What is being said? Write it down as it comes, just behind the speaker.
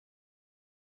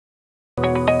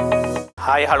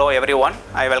Hi, hello everyone.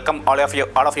 I welcome all of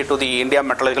you to the India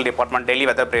Meteorological Department daily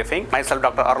weather briefing. Myself,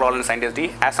 Dr. Arlolan, Scientist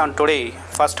D. As on today,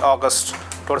 1st August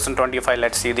 2025,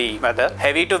 let's see the weather.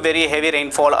 Heavy to very heavy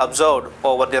rainfall observed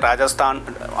over the Rajasthan,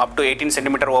 up to 18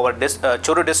 centimeter over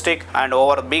Churu district, and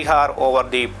over Bihar, over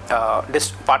the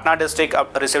Patna district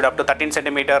received up to 13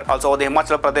 centimeter. Also the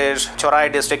Himachal Pradesh,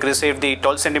 Chorai district received the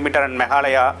 12 centimeter, and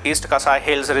Meghalaya, East Kasai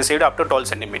Hills received up to 12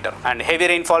 centimeter. And heavy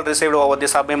rainfall received over the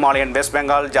Sub-Himalayan West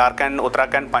Bengal, Jharkhand,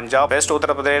 Uttarakhand, Punjab, West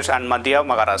Uttar Pradesh, and Madhya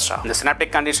Maharashtra. The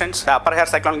synaptic conditions: the upper air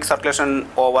cyclonic circulation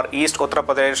over East Uttar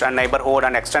Pradesh and neighborhood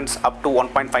and extends up to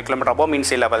 1.5 km above mean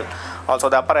sea level. Also,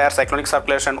 the upper air cyclonic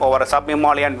circulation over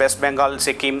Sub-Himalayan West Bengal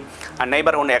Sikkim and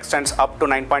neighborhood extends up to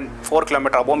 9.4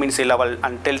 km above mean sea level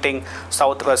and tilting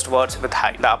southwestwards with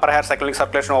high. The upper air cyclonic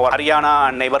circulation over Haryana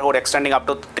and neighborhood extending up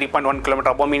to 3.1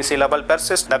 km above mean sea level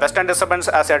persists. The western disturbance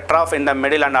as a trough in the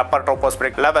middle and upper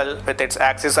tropospheric level with its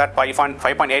axis at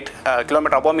 5.8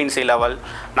 km above mean sea level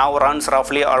now runs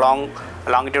roughly along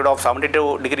longitude of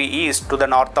 72° east to the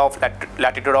north of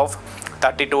latitude of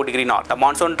 32° north. The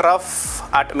monsoon trough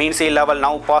at mean sea level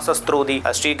now passes through the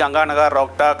Sri Ganganagar,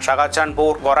 Rohtak,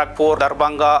 Shagachandpur, Gorakhpur,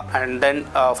 Darbhanga, and then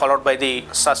followed by the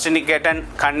Sastiniketan,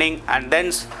 Kanning, and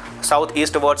then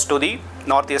southeastwards to the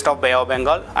northeast of Bay of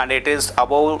Bengal, and it is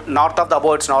north of the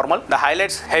above its normal. The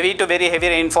highlights: heavy to very heavy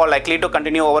rainfall likely to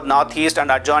continue over northeast and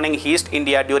adjoining East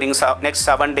India during next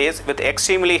 7 days, with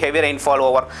extremely heavy rainfall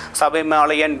over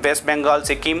Sub-Himalayan West Bengal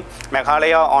Sikkim,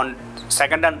 Meghalaya on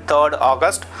 2nd and 3rd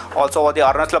August, also over the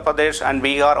Arunachal Pradesh and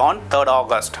Bihar on 3rd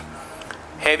August.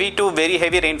 Heavy to very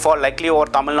heavy rainfall likely over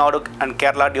Tamil Nadu and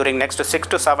Kerala during next 6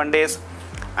 to 7 days,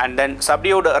 and then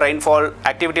subdued rainfall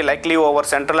activity likely over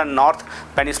central and north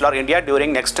peninsular India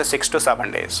during next 6 to 7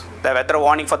 days. The weather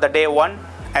warning for the day 1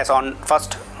 as on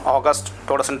 1st August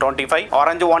 2025.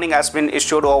 Orange warning has been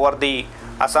issued over the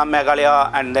Assam, Meghalaya,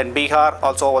 and then Bihar,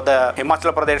 also over the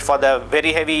Himachal Pradesh for the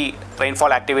very heavy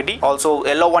rainfall activity. Also,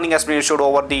 yellow warning has been issued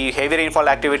over the heavy rainfall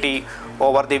activity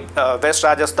over the West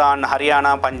Rajasthan,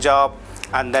 Haryana, Punjab,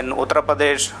 and then Uttar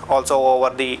Pradesh, also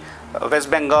over the West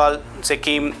Bengal,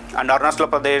 Sikkim, and Arunachal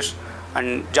Pradesh,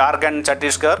 and Jharkhand,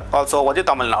 Chhattisgarh, also over the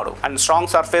Tamil Nadu. And strong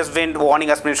surface wind warning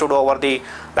has been issued over the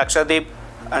Lakshadweep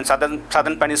and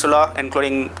southern peninsula,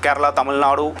 including Kerala, Tamil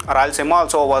Nadu, Rayalaseema,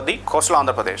 also over the coastal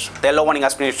Andhra Pradesh. The yellow warning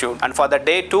has been issued. And for the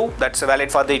day 2, that's valid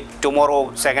for the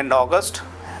tomorrow, 2nd August,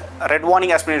 red warning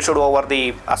has been issued over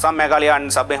the Assam, Meghalaya,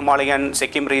 and Sub-Himalayan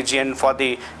Sikkim region for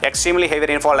the extremely heavy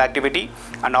rainfall activity,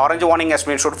 and orange warning has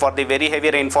been issued for the very heavy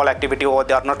rainfall activity over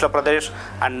the Arunachal Pradesh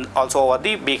and also over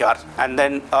the Bihar. And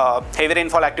then heavy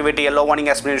rainfall activity yellow warning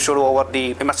has been issued over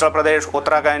the Himachal Pradesh,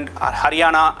 Uttarakhand,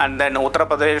 Haryana, and then Uttar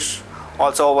Pradesh,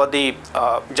 also over the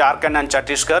Jharkhand and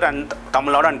Chhattisgarh, and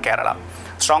Tamil Nadu and Kerala.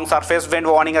 Strong surface wind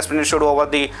warning has been issued over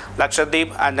the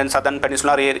Lakshadweep and then southern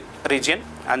peninsula region.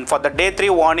 And for the day 3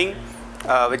 warning,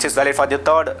 which is valid for the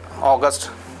 3rd August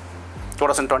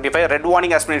 2025, red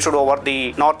warning has been issued over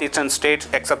the northeastern states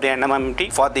except the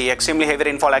NMMT for the extremely heavy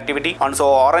rainfall activity. And so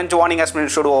orange warning has been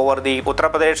issued over the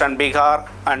Uttar Pradesh and Bihar,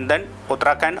 and then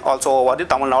Uttarakhand, also over the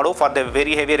Tamil Nadu for the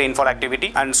very heavy rainfall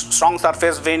activity. And strong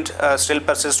surface wind still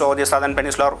persists over the southern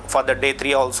peninsula for the day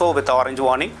 3 also with orange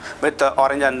warning, with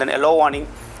orange and then yellow warning.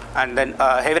 And then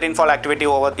heavy rainfall activity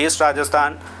over East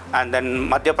Rajasthan and then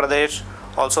Madhya Pradesh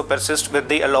also persists with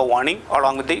the yellow warning,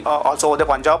 along with the also over the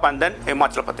Punjab and then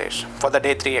Himachal Pradesh for the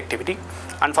day 3 activity.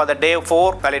 And for the day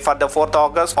 4, valid for the 4th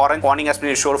August, orange warning has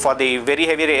been issued for the very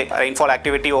heavy rainfall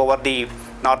activity over the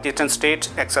northeastern states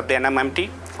except the NMMT,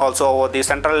 also over the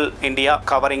central India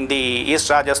covering the East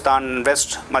Rajasthan,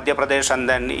 West Madhya Pradesh, and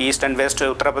then East and West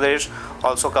Uttar Pradesh,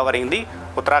 also covering the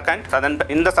Uttarakhand.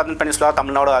 In the southern peninsula,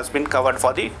 Tamil Nadu has been covered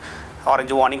for the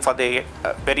orange warning for the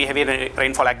very heavy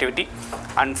rainfall activity,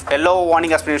 and yellow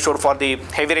warning has been issued for the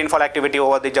heavy rainfall activity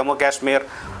over the Jammu Kashmir,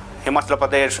 Himachal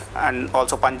Pradesh, and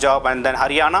also Punjab, and then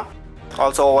Haryana,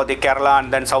 also over the Kerala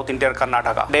and then South India,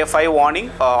 Karnataka. Day 5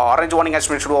 warning, orange warning has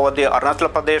been issued over the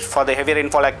Arunachal Pradesh for the heavy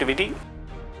rainfall activity,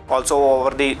 also over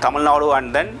the Tamil Nadu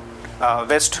and then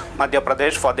West Madhya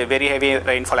Pradesh for the very heavy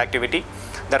rainfall activity.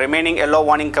 The remaining yellow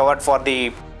warning covered for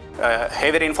the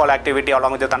heavy rainfall activity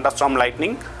along with the thunderstorm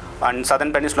lightning, and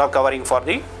southern peninsula covering for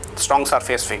the strong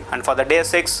surface wind. And for the day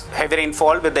 6, heavy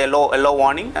rainfall with the yellow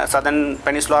warning, southern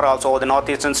peninsula also over the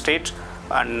northeastern states,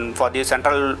 and for the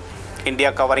central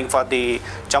India covering for the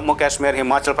Jammu Kashmir,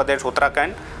 Himachal Pradesh,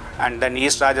 Uttarakhand, and then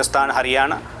East Rajasthan,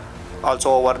 Haryana, also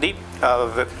over the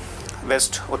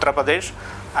West Uttar Pradesh,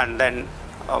 and then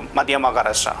Madhya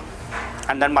Maharashtra,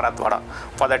 and then Marathwada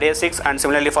for the day 6. And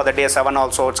similarly for the day 7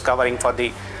 also it's covering for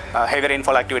the heavy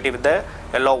rainfall activity with the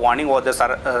yellow warning over the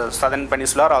southern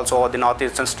peninsula, also over the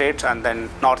northeastern states and then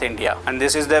North India. And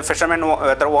this is the fisherman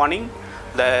weather warning.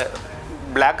 The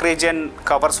black region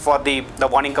covers for the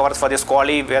warning covers for the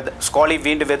squally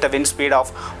wind with a wind speed of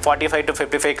 45 to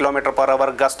 55 km per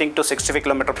hour, gusting to 65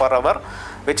 km per hour,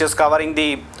 which is covering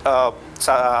the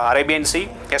Arabian Sea,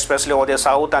 especially over the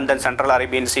south and then central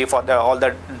Arabian Sea for all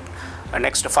the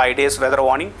next 5 days weather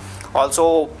warning.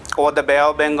 Also over the Bay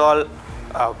of Bengal,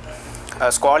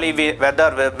 squally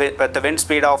weather with the wind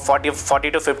speed of 40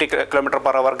 to 50 km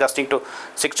per hour, gusting to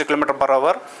 60 km per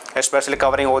hour, especially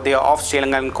covering over the off Sri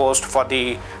Lankan coast for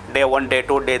the day 1, day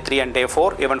 2, day 3 and day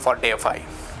 4, even for day 5.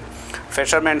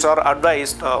 Fishermen are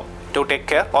advised to take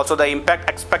care. Also the impact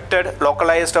expected: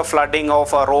 localized flooding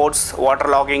of roads,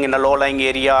 waterlogging in a low-lying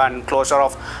area and closure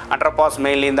of underpass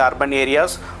mainly in the urban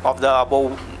areas of the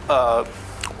above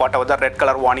whatever the red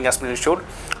color warning has been issued.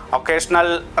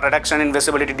 Occasional reduction in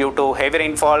visibility due to heavy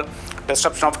rainfall,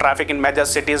 disruption of traffic in major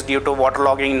cities due to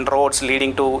waterlogging in roads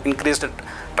leading to increased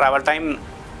travel time,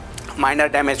 minor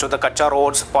damage to the Kacha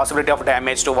roads, possibility of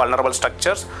damage to vulnerable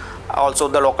structures. Also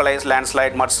the localized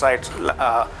landslide, mudslides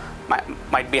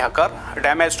might be occur.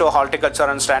 Damage to horticulture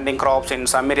and standing crops in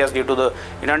some areas due to the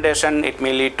inundation. It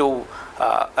may lead to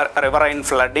riverine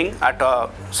flooding at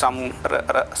some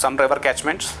river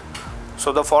catchments.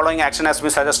 So the following action has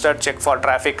been suggested: check for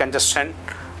traffic congestion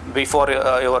before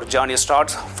your journey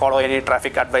starts. Follow any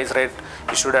traffic advisory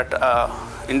issued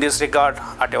in this regard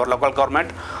at your local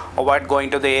government. Avoid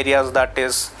going to the areas that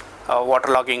is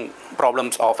waterlogging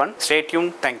problems often. Stay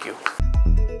tuned. Thank you.